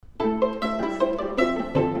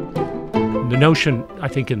notion, I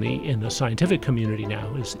think, in the scientific community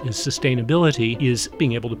now is sustainability is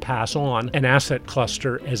being able to pass on an asset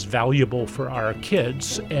cluster as valuable for our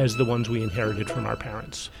kids as the ones we inherited from our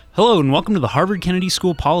parents. Hello and welcome to the Harvard Kennedy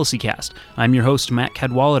School PolicyCast. I'm your host, Matt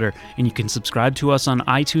Cadwallader, and you can subscribe to us on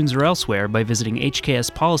iTunes or elsewhere by visiting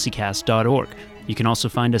hkspolicycast.org. You can also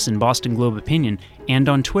find us in Boston Globe Opinion and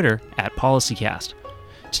on Twitter at PolicyCast.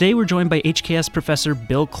 Today we're joined by HKS Professor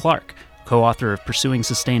Bill Clark, co-author of Pursuing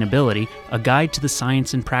Sustainability, A Guide to the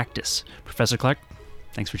Science and Practice. Professor Clark,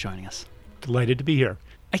 thanks for joining us. Delighted to be here.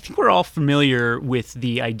 I think we're all familiar with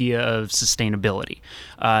the idea of sustainability,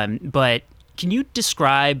 but can you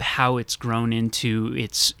describe how it's grown into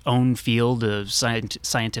its own field of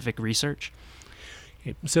scientific research?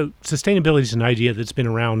 So sustainability is an idea that's been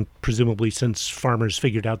around presumably since farmers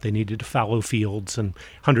figured out they needed to fallow fields and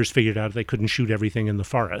hunters figured out they couldn't shoot everything in the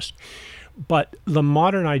forest. But the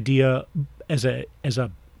modern idea as a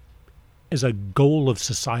goal of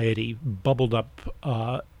society bubbled up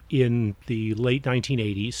in the late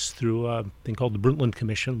 1980s through a thing called the Brundtland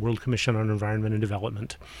Commission, World Commission on Environment and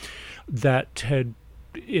Development, that had,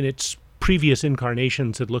 in its previous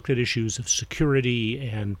incarnations, had looked at issues of security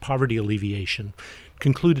and poverty alleviation,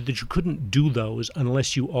 concluded that you couldn't do those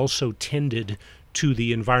unless you also tended to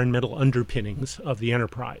the environmental underpinnings of the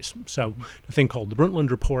enterprise. So a thing called the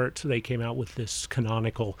Brundtland Report, they came out with this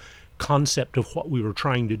canonical concept of what we were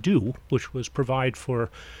trying to do, which was provide for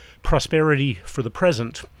prosperity for the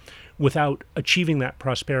present without achieving that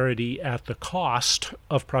prosperity at the cost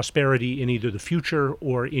of prosperity in either the future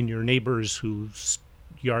or in your neighbors whose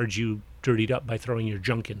yards you dirtied up by throwing your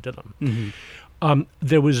junk into them. Mm-hmm.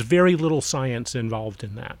 There was very little science involved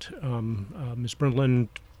in that. Ms. Brundtland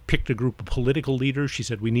picked a group of political leaders. She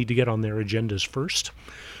said we need to get on their agendas first.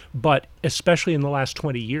 But especially in the last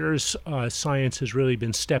 20 years, science has really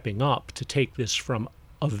been stepping up to take this from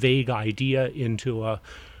a vague idea into a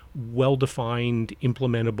well-defined,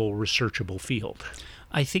 implementable, researchable field.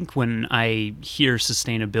 I think when I hear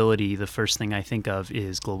sustainability, the first thing I think of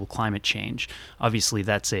is global climate change. Obviously,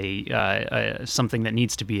 that's something that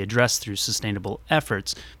needs to be addressed through sustainable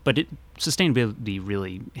efforts, but sustainability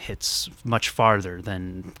really hits much farther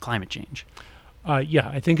than climate change.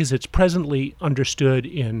 I think as it's presently understood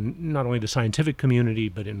in not only the scientific community,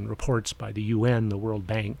 but in reports by the UN, the World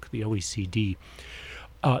Bank, the OECD,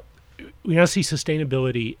 we now see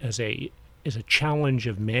sustainability as a challenge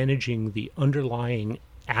of managing the underlying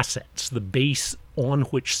assets, the base on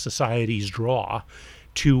which societies draw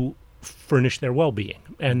to furnish their well-being.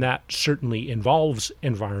 And that certainly involves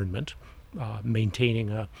environment, maintaining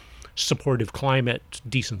a supportive climate,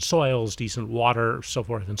 decent soils, decent water, so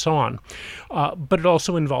forth and so on. But it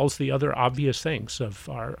also involves the other obvious things of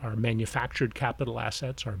our manufactured capital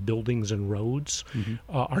assets, our buildings and roads, mm-hmm.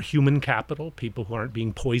 Our human capital, people who aren't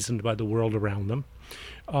being poisoned by the world around them,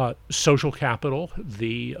 social capital,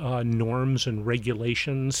 the norms and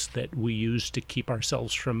regulations that we use to keep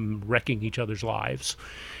ourselves from wrecking each other's lives,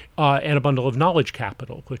 and a bundle of knowledge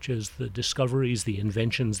capital, which is the discoveries, the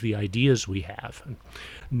inventions, the ideas we have. And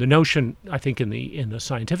the notion, I think, in the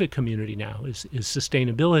scientific community now is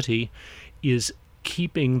sustainability is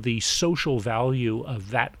keeping the social value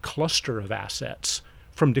of that cluster of assets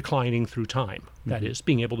from declining through time. Mm-hmm. That is,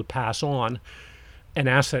 being able to pass on an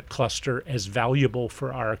asset cluster as valuable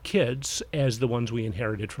for our kids as the ones we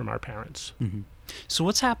inherited from our parents. Mm-hmm. So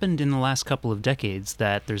what's happened in the last couple of decades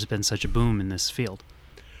that there's been such a boom in this field?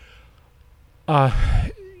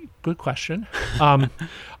 Good question.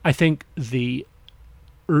 I think the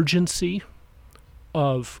urgency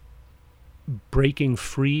of breaking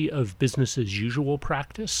free of business as usual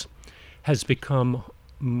practice has become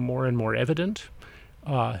more and more evident.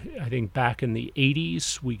 I think back in the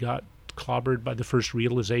 80s, we got clobbered by the first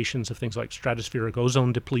realizations of things like stratospheric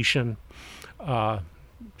ozone depletion,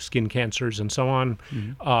 skin cancers, and so on.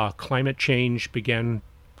 Mm-hmm. Climate change began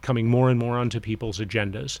coming more and more onto people's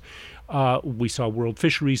agendas. We saw world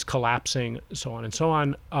fisheries collapsing, so on and so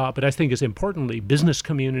on. But I think as importantly, business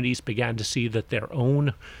communities began to see that their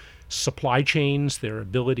own supply chains, their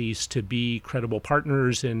abilities to be credible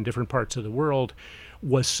partners in different parts of the world,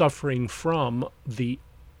 was suffering from the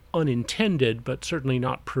unintended, but certainly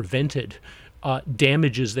not prevented,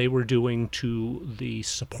 damages they were doing to the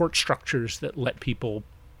support structures that let people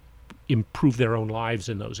improve their own lives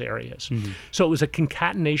in those areas. Mm-hmm. So it was a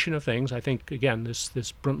concatenation of things. I think, again, this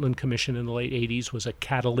Brundtland Commission in the late 80s was a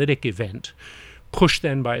catalytic event, pushed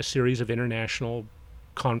then by a series of international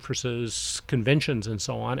conferences, conventions, and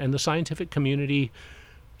so on. And the scientific community,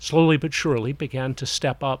 slowly but surely, began to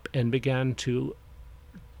step up and began to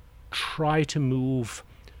try to move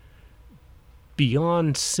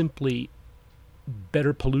beyond simply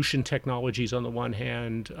better pollution technologies on the one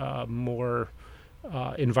hand, more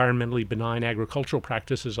environmentally benign agricultural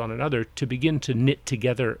practices on another, to begin to knit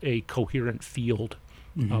together a coherent field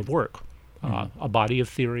of work, a body of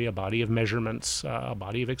theory, a body of measurements, a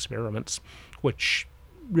body of experiments, which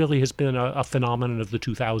really has been a phenomenon of the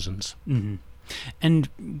 2000s.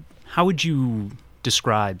 And how would you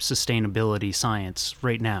describe sustainability science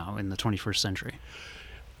right now in the 21st century?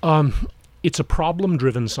 It's a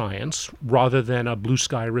problem-driven science rather than a blue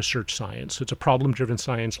sky research science. It's a problem-driven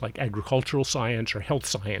science like agricultural science or health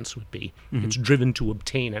science would be. It's driven to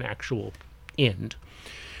obtain an actual end.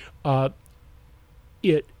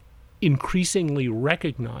 It increasingly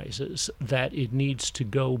recognizes that it needs to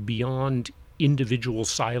go beyond individual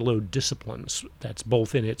siloed disciplines. That's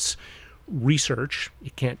both in its research.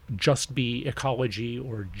 It can't just be ecology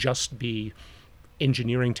or just be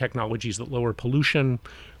engineering technologies that lower pollution,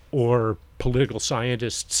 or political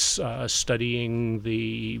scientists studying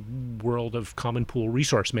the world of common pool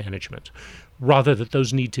resource management. Rather, that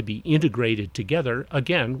those need to be integrated together,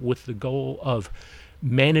 again, with the goal of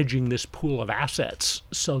managing this pool of assets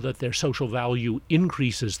so that their social value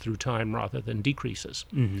increases through time rather than decreases.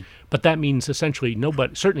 But that means essentially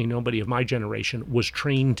certainly nobody of my generation was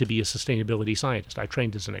trained to be a sustainability scientist. I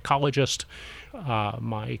trained as an ecologist.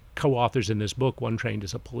 My co-authors in this book, one trained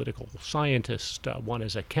as a political scientist, one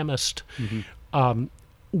as a chemist.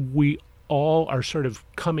 We all are sort of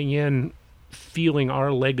coming in feeling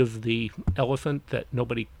our leg of the elephant that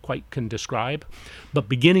nobody quite can describe, but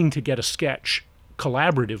beginning to get a sketch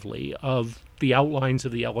collaboratively of the outlines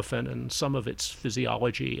of the elephant and some of its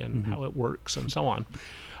physiology and how it works and so on.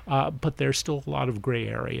 But there's still a lot of gray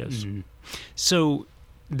areas. So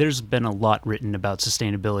there's been a lot written about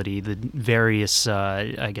sustainability, the various,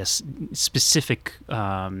 specific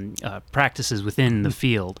practices within the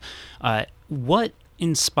field. What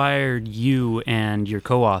inspired you and your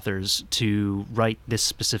co-authors to write this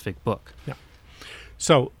specific book? Yeah.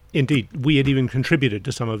 So, indeed, we had even contributed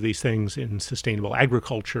to some of these things in sustainable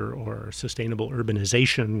agriculture or sustainable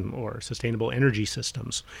urbanization or sustainable energy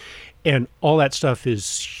systems. And all that stuff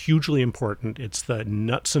is hugely important. It's the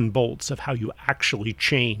nuts and bolts of how you actually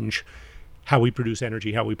change how we produce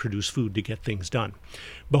energy, how we produce food to get things done.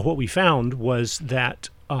 But what we found was that,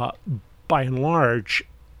 by and large,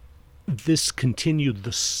 this continued the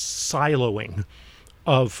siloing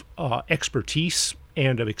of expertise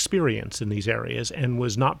and of experience in these areas, and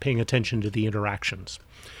was not paying attention to the interactions.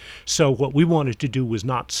 So what we wanted to do was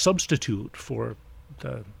not substitute for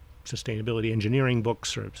the sustainability engineering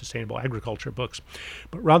books or sustainable agriculture books,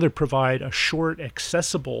 but rather provide a short,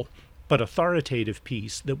 accessible, but authoritative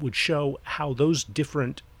piece that would show how those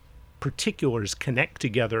different particulars connect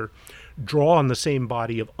together, draw on the same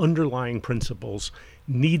body of underlying principles,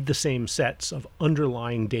 need the same sets of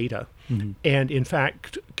underlying data, and in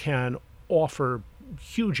fact can offer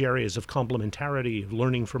huge areas of complementarity, of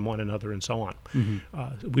learning from one another, and so on.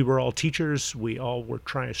 We were all teachers. We all were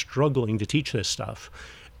struggling to teach this stuff,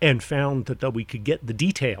 and found that though we could get the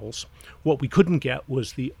details, what we couldn't get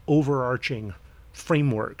was the overarching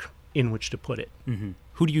framework in which to put it.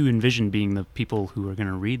 Who do you envision being the people who are going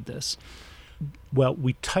to read this? Well,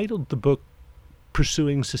 we titled the book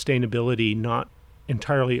Pursuing Sustainability not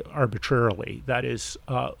entirely arbitrarily. That is,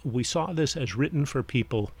 we saw this as written for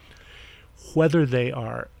people, whether they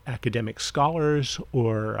are academic scholars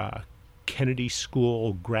or Kennedy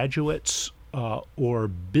School graduates or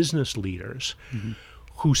business leaders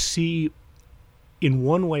who see, in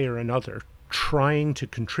one way or another, trying to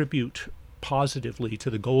contribute positively to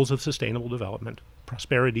the goals of sustainable development,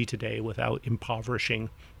 prosperity today without impoverishing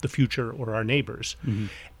the future or our neighbors,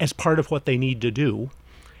 as part of what they need to do,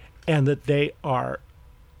 and that they are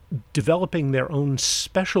developing their own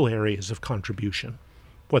special areas of contribution,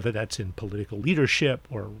 whether that's in political leadership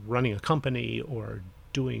or running a company or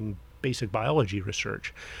doing basic biology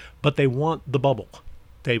research. But they want the bubble.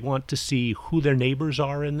 They want to see who their neighbors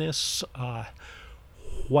are in this,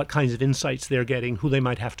 what kinds of insights they're getting, who they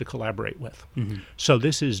might have to collaborate with. So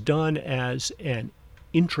this is done as an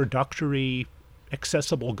introductory,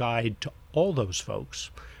 accessible guide to all those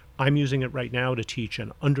folks. I'm using it right now to teach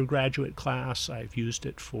an undergraduate class. I've used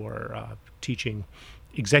it for teaching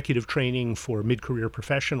executive training for mid-career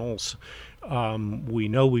professionals. We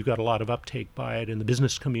know we've got a lot of uptake by it in the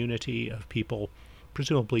business community of people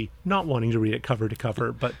presumably not wanting to read it cover to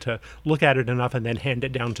cover, but to look at it enough and then hand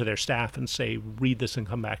it down to their staff and say, read this and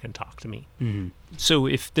come back and talk to me. So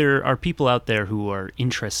if there are people out there who are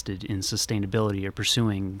interested in sustainability or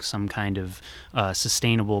pursuing some kind of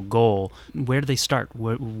sustainable goal, where do they start?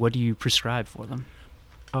 What do you prescribe for them?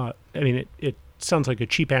 It sounds like a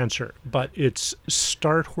cheap answer, but it's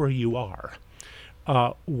start where you are.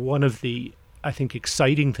 One of the, I think,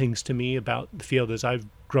 exciting things to me about the field is I've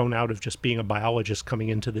grown out of just being a biologist coming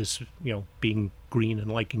into this, being green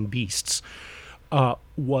and liking beasts,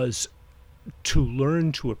 was to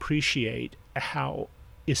learn to appreciate how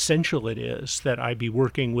essential it is that I be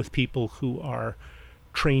working with people who are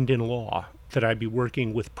trained in law, that I be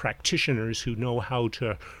working with practitioners who know how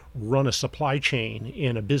to run a supply chain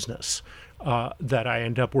in a business, that I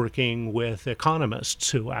end up working with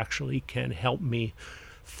economists who actually can help me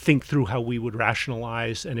think through how we would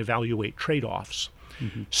rationalize and evaluate trade-offs.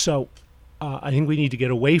 Mm-hmm. So I think we need to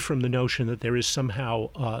get away from the notion that there is somehow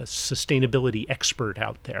a sustainability expert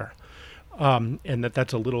out there, and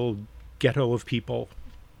that's a little ghetto of people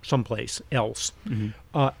someplace else,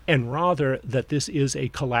 and rather that this is a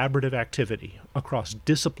collaborative activity across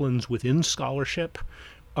disciplines within scholarship,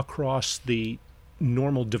 across the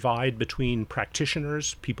normal divide between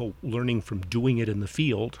practitioners, people learning from doing it in the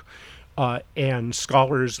field, and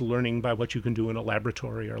scholars learning by what you can do in a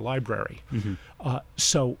laboratory or library.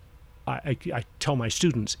 So I tell my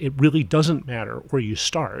students, it really doesn't matter where you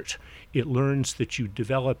start. It learns that you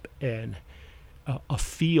develop a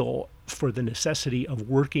feel for the necessity of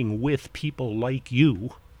working with people like you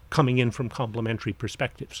coming in from complementary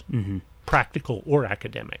perspectives, practical or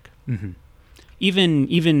academic.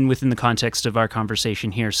 Even within the context of our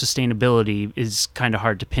conversation here, sustainability is kind of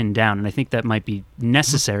hard to pin down, and I think that might be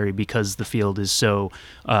necessary because the field is so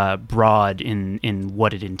broad in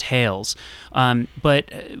what it entails.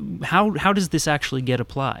 But how does this actually get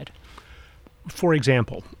applied? For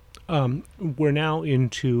example, we're now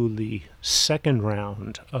into the second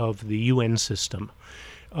round of the UN system,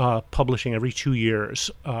 publishing every 2 years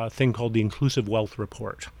a thing called the Inclusive Wealth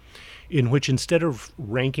Report, in which instead of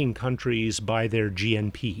ranking countries by their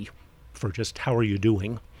GNP for just how are you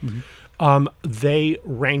doing, they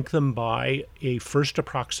rank them by a first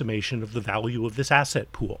approximation of the value of this asset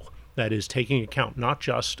pool. That is, taking account not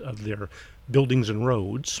just of their buildings and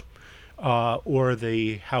roads, or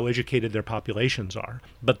how educated their populations are,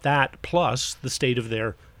 but that plus the state of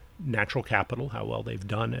their natural capital, how well they've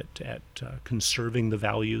done at conserving the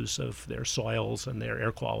values of their soils and their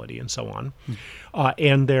air quality and so on,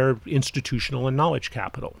 and their institutional and knowledge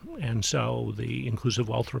capital. And so the Inclusive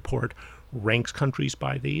Wealth Report ranks countries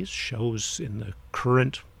by these, shows in the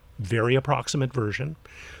current very approximate version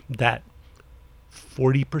that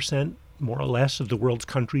 40% more or less of the world's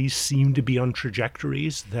countries seem to be on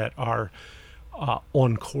trajectories that are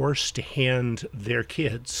on course to hand their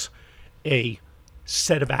kids a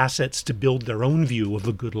set of assets to build their own view of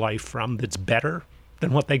a good life from that's better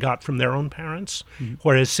than what they got from their own parents,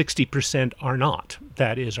 whereas 60% are not.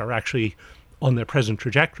 That is, are actually on their present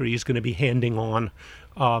trajectory is going to be handing on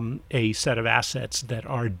a set of assets that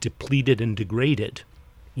are depleted and degraded,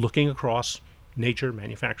 looking across nature,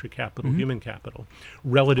 manufacturing capital, human capital,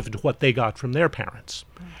 relative to what they got from their parents.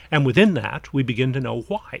 And within that, we begin to know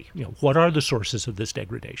why. What are the sources of this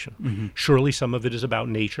degradation? Surely some of it is about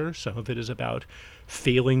nature. Some of it is about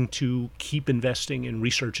failing to keep investing in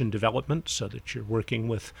research and development so that you're working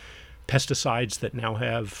with pesticides that now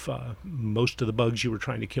have most of the bugs you were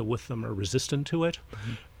trying to kill with them are resistant to it.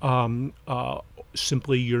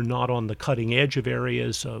 Simply, you're not on the cutting edge of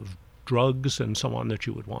areas of drugs and so on that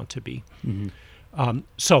you would want to be.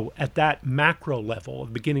 So at that macro level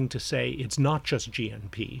of beginning to say it's not just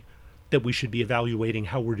GNP that we should be evaluating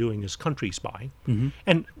how we're doing as countries by.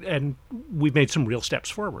 And we've made some real steps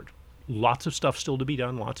forward. Lots of stuff still to be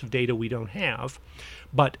done, lots of data we don't have,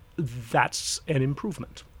 but that's an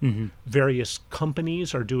improvement. Various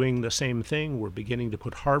companies are doing the same thing. We're beginning to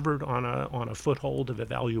put Harvard on a foothold of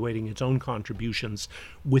evaluating its own contributions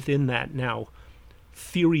within that now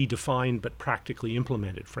theory-defined but practically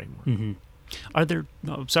implemented framework. Are there...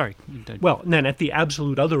 Oh, sorry. Well, and then at the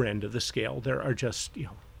absolute other end of the scale, there are just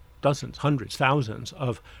dozens, hundreds, thousands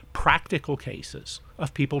of practical cases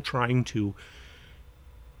of people trying to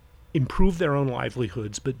improve their own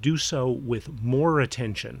livelihoods, but do so with more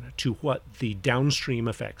attention to what the downstream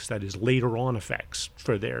effects, that is, later on effects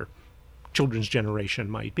for their children's generation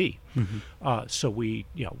might be. So we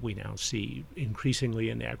now see increasingly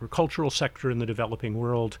in the agricultural sector in the developing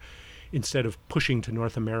world, instead of pushing to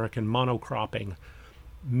North American monocropping,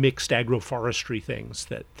 mixed agroforestry things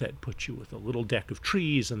that put you with a little deck of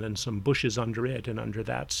trees and then some bushes under it, and under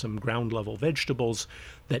that some ground level vegetables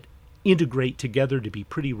that integrate together to be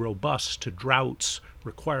pretty robust to droughts,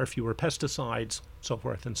 require fewer pesticides, so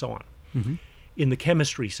forth and so on. In the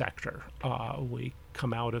chemistry sector, we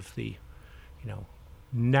come out of the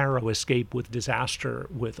narrow escape with disaster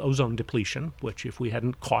with ozone depletion, which if we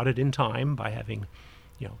hadn't caught it in time by having,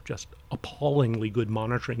 just appallingly good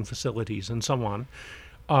monitoring facilities and so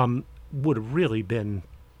on, would have really been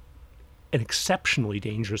an exceptionally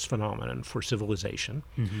dangerous phenomenon for civilization,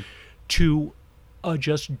 to a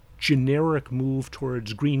just generic move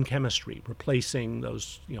towards green chemistry, replacing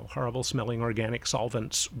those horrible smelling organic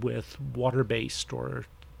solvents with water-based or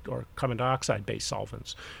carbon dioxide-based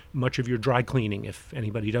solvents. Much of your dry cleaning, if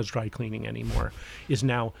anybody does dry cleaning anymore, is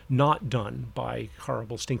now not done by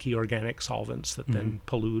horrible stinky organic solvents that then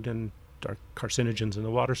pollute and are carcinogens in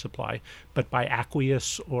the water supply, but by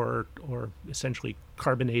aqueous or essentially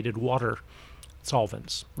carbonated water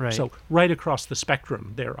solvents. Right. So right across the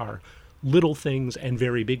spectrum, there are little things and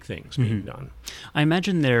very big things being done. I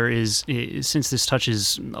imagine there is, since this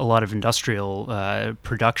touches a lot of industrial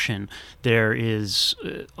production, there is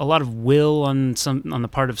a lot of will on the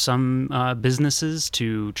part of some businesses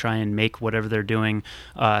to try and make whatever they're doing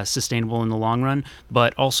sustainable in the long run,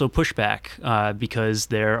 but also pushback because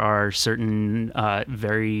there are certain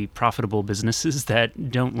very profitable businesses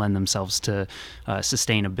that don't lend themselves to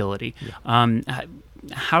sustainability. Yeah.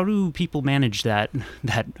 How do people manage that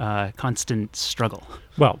constant struggle?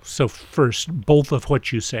 Well, so first, both of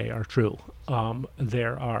what you say are true.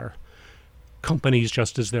 There are companies,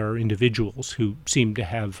 just as there are individuals, who seem to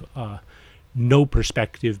have no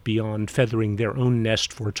perspective beyond feathering their own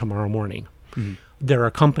nest for tomorrow morning. There are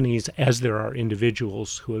companies, as there are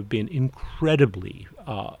individuals, who have been incredibly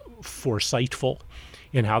foresightful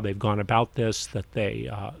in how they've gone about this, that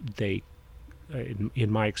they in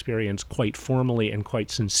my experience, quite formally and quite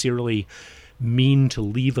sincerely mean to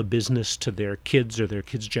leave a business to their kids or their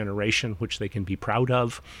kids' generation, which they can be proud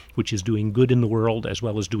of, which is doing good in the world as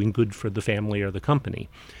well as doing good for the family or the company.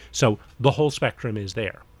 So the whole spectrum is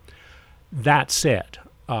there. That said,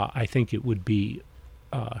 I think it would be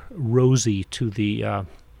rosy to the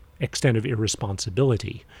extent of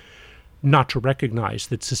irresponsibility not to recognize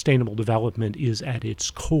that sustainable development is at its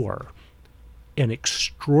core an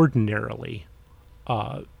extraordinary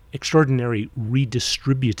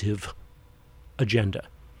redistributive agenda.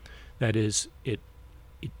 That is,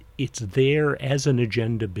 it's there as an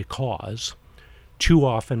agenda because too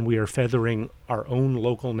often we are feathering our own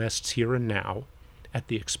local nests here and now at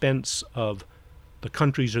the expense of the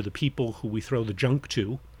countries or the people who we throw the junk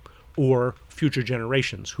to, or future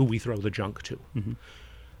generations who we throw the junk to.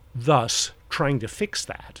 Thus, trying to fix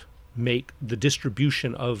that, make the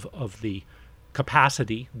distribution of the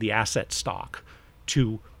capacity, the asset stock,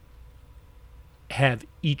 to have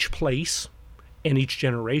each place and each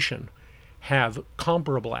generation have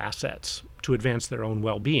comparable assets to advance their own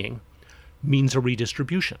well-being means a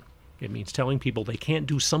redistribution. It means telling people they can't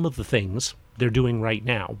do some of the things they're doing right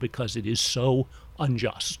now because it is so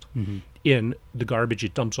unjust in the garbage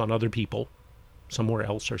it dumps on other people somewhere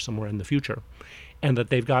else or somewhere in the future, and that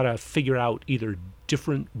they've got to figure out either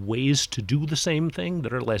different ways to do the same thing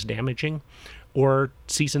that are less damaging or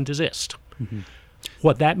cease and desist.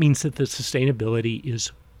 What that means that the sustainability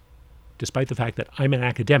is, despite the fact that I'm an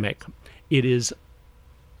academic, it is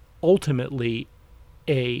ultimately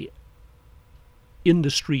a in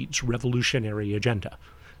the streets revolutionary agenda.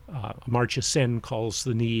 Amartya Sen calls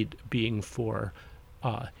the need being for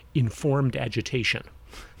informed agitation.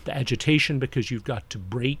 The agitation because you've got to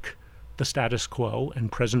break the status quo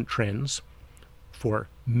and present trends for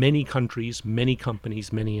many countries, many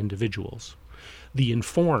companies, many individuals. The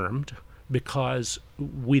informed because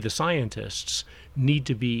we, the scientists, need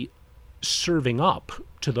to be serving up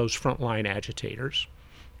to those frontline agitators,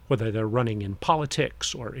 whether they're running in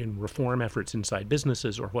politics or in reform efforts inside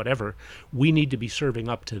businesses or whatever. We need to be serving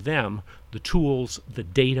up to them the tools, the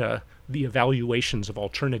data, the evaluations of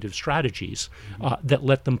alternative strategies that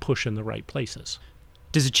let them push in the right places.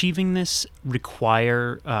 Does achieving this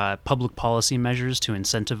require public policy measures to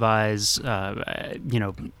incentivize,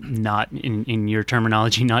 not, in your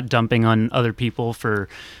terminology, not dumping on other people for,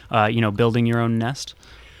 building your own nest?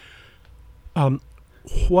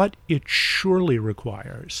 What it surely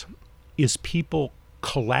requires is people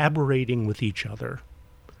collaborating with each other,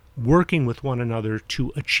 working with one another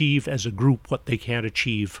to achieve as a group what they can't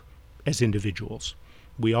achieve as individuals.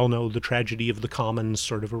 We all know the tragedy of the commons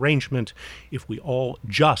sort of arrangement. If we all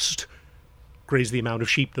just graze the amount of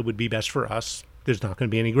sheep that would be best for us, there's not going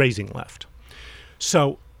to be any grazing left.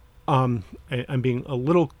 So I'm being a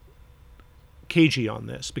little cagey on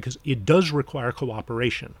this because it does require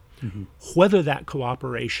cooperation. Whether that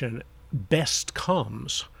cooperation best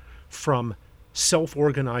comes from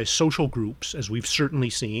self-organized social groups, as we've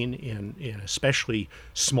certainly seen in especially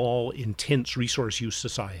small, intense resource use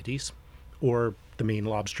societies, or the Maine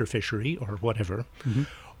lobster fishery, or whatever,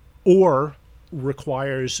 or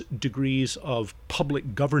requires degrees of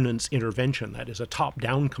public governance intervention, that is a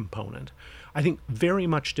top-down component, I think very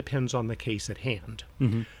much depends on the case at hand.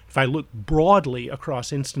 Mm-hmm. If I look broadly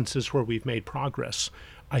across instances where we've made progress,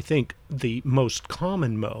 I think the most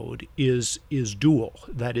common mode is dual.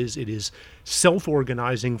 That is, it is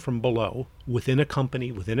self-organizing from below, within a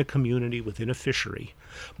company, within a community, within a fishery,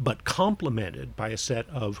 but complemented by a set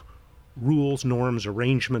of rules, norms,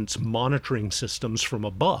 arrangements, monitoring systems from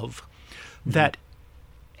above that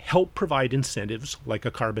help provide incentives like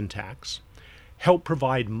a carbon tax, help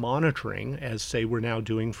provide monitoring, as, say, we're now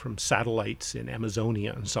doing from satellites in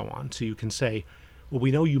Amazonia and so on. So you can say, well,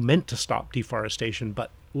 we know you meant to stop deforestation, but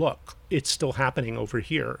look, it's still happening over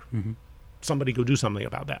here. Mm-hmm. Somebody go do something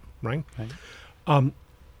about that, right?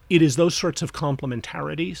 It is those sorts of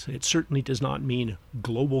complementarities. It certainly does not mean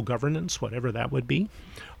global governance, whatever that would be,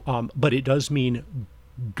 but it does mean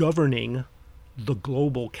governing the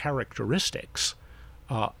global characteristics,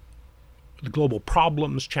 the global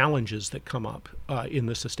problems, challenges that come up in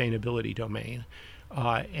the sustainability domain.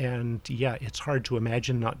 And yeah, it's hard to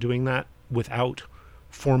imagine not doing that without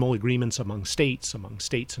formal agreements among states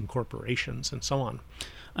and corporations and so on.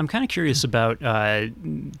 I'm kind of curious about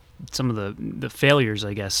some of the failures,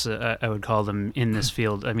 I guess I would call them, in this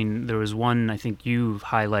field. I mean, there was one I think you've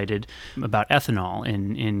highlighted about ethanol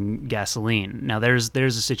in gasoline. Now, there's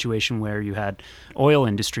a situation where you had oil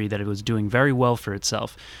industry that it was doing very well for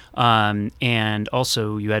itself, and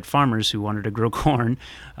also you had farmers who wanted to grow corn,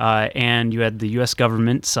 and you had the U.S.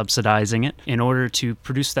 government subsidizing it in order to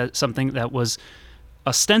produce something that was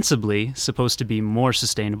ostensibly supposed to be more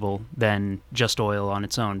sustainable than just oil on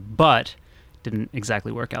its own, but didn't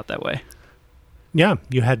exactly work out that way. Yeah,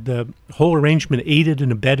 you had the whole arrangement aided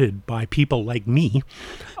and abetted by people like me,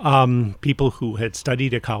 people who had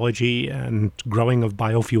studied ecology and growing of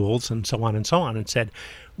biofuels and so on, and said,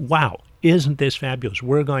 wow, isn't this fabulous?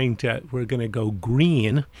 We're going to go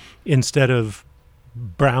green instead of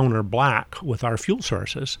brown or black with our fuel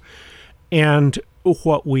sources. And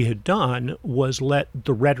what we had done was let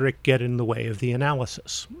the rhetoric get in the way of the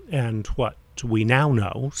analysis. And what we now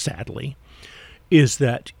know, sadly, is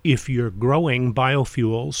that if you're growing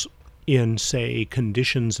biofuels in, say,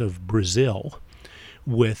 conditions of Brazil,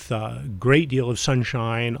 with a great deal of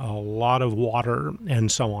sunshine, a lot of water, and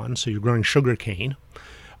so on, so you're growing sugarcane,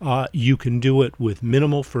 you can do it with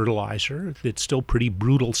minimal fertilizer. It's still pretty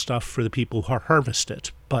brutal stuff for the people who harvest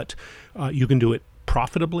it, but you can do it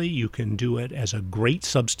profitably. You can do it as a great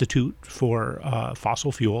substitute for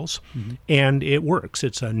fossil fuels, and it works.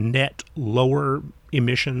 It's a net lower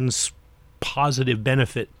emissions, positive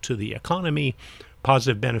benefit to the economy,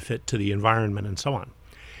 positive benefit to the environment, and so on.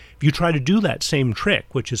 If you try to do that same trick,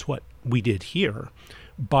 which is what we did here,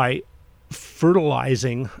 by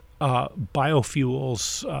fertilizing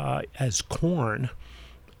biofuels as corn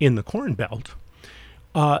in the Corn Belt,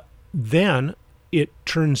 then it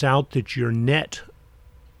turns out that your net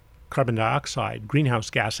carbon dioxide greenhouse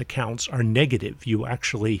gas accounts are negative. You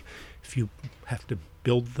actually, if you have to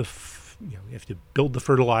build the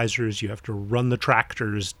fertilizers, you have to run the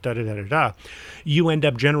tractors, you end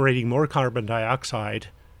up generating more carbon dioxide,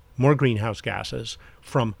 more greenhouse gases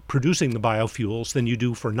from producing the biofuels than you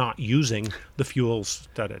do for not using the fuels,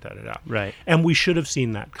 Right. And we should have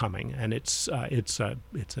seen that coming. And it's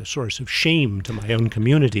a source of shame to my own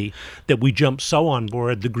community that we jumped so on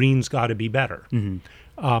board. The Greens got to be better. Mm-hmm.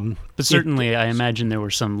 But certainly, I imagine there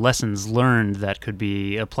were some lessons learned that could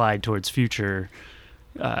be applied towards future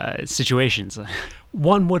situations.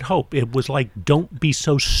 One would hope. It was like, don't be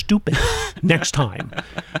so stupid next time.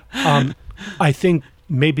 I think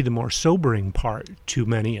maybe the more sobering part to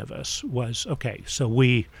many of us was, okay, so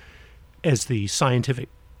we, as the scientific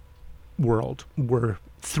world, were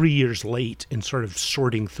 3 years late in sort of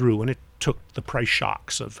sorting through, and it took the price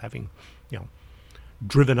shocks of having,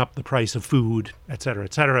 driven up the price of food, et cetera,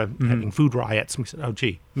 having food riots. And we said, oh,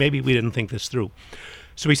 gee, maybe we didn't think this through.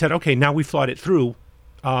 So we said, okay, now we've thought it through.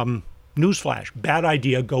 Newsflash, bad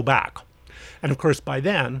idea, go back. And of course, by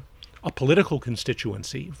then, a political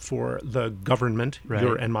constituency for the government, right,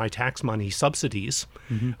 your and my tax money subsidies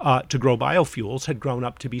to grow biofuels had grown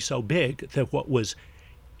up to be so big that what was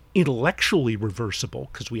intellectually reversible,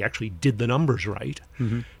 because we actually did the numbers right,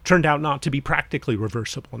 turned out not to be practically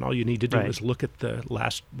reversible. And all you need to do is look at the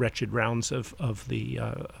last wretched rounds of the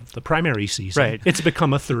primary season. Right. It's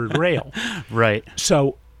become a third rail. Right.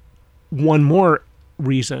 So one more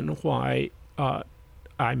reason why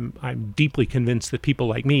I'm deeply convinced that people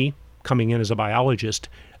like me, coming in as a biologist,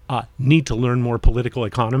 need to learn more political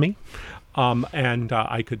economy. And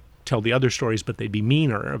I could tell the other stories, but they'd be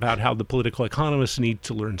meaner, about how the political economists need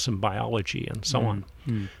to learn some biology and so on.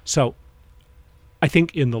 So I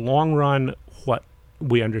think in the long run, what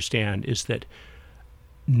we understand is that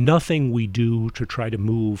nothing we do to try to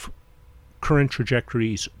move current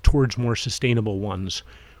trajectories towards more sustainable ones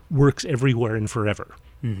works everywhere and forever.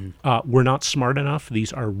 We're not smart enough.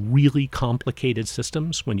 These are really complicated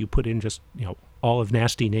systems when you put in just all of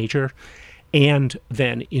nasty nature, and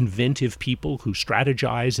then inventive people who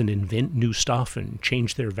strategize and invent new stuff and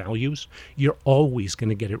change their values. You're always going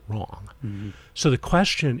to get it wrong. So the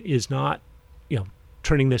question is not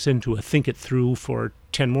turning this into a think it through for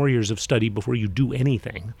 10 more years of study before you do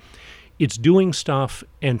anything. It's doing stuff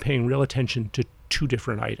and paying real attention to two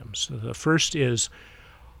different items. So the first is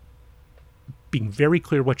being very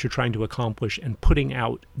clear what you're trying to accomplish and putting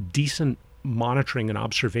out decent monitoring and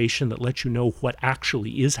observation that lets you know what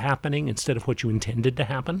actually is happening instead of what you intended to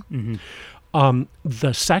happen.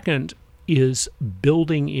 The second is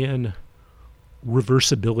building in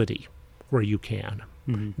reversibility where you can.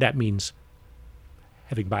 That means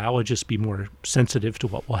having biologists be more sensitive to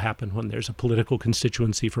what will happen when there's a political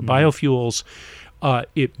constituency for biofuels.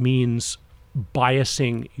 It means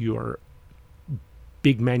biasing your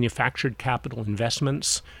big manufactured capital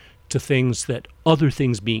investments to things that, other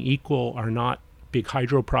things being equal, are not big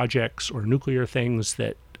hydro projects or nuclear things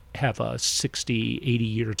that have a 60,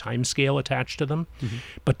 80-year time scale attached to them,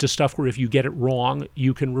 but to stuff where if you get it wrong,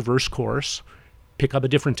 you can reverse course, pick up a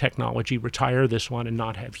different technology, retire this one, and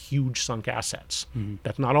not have huge sunk assets.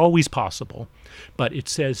 That's not always possible, but it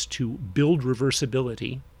says to build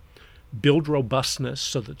reversibility, build robustness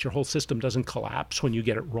so that your whole system doesn't collapse when you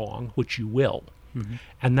get it wrong, which you will.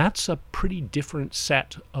 And that's a pretty different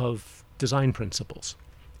set of design principles.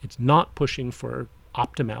 It's not pushing for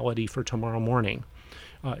optimality for tomorrow morning.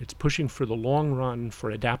 It's pushing for the long run,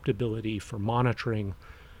 for adaptability, for monitoring,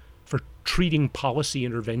 for treating policy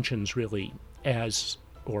interventions really as,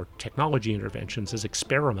 or technology interventions as,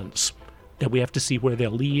 experiments that we have to see where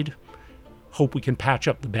they'll lead, hope we can patch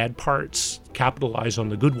up the bad parts, capitalize on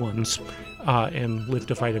the good ones, and live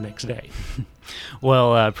to fight the next day.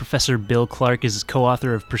 Well, Professor Bill Clark is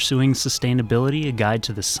co-author of Pursuing Sustainability, A Guide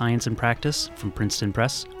to the Science and Practice from Princeton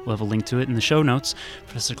Press. We'll have a link to it in the show notes.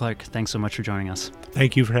 Professor Clark, thanks so much for joining us.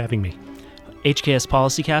 Thank you for having me. HKS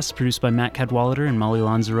PolicyCast is produced by Matt Cadwallader and Molly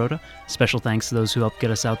Lanzarota. Special thanks to those who help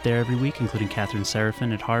get us out there every week, including Catherine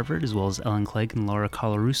Serafin at Harvard, as well as Ellen Clegg and Laura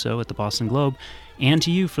Colarusso at the Boston Globe, and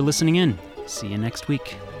to you for listening in. See you next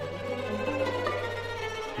week.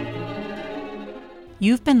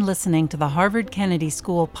 You've been listening to the Harvard Kennedy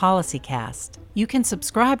School PolicyCast. You can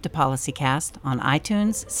subscribe to PolicyCast on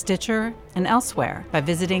iTunes, Stitcher, and elsewhere by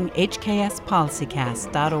visiting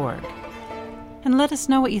hkspolicycast.org. And let us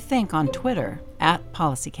know what you think on Twitter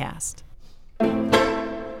 @PolicyCast.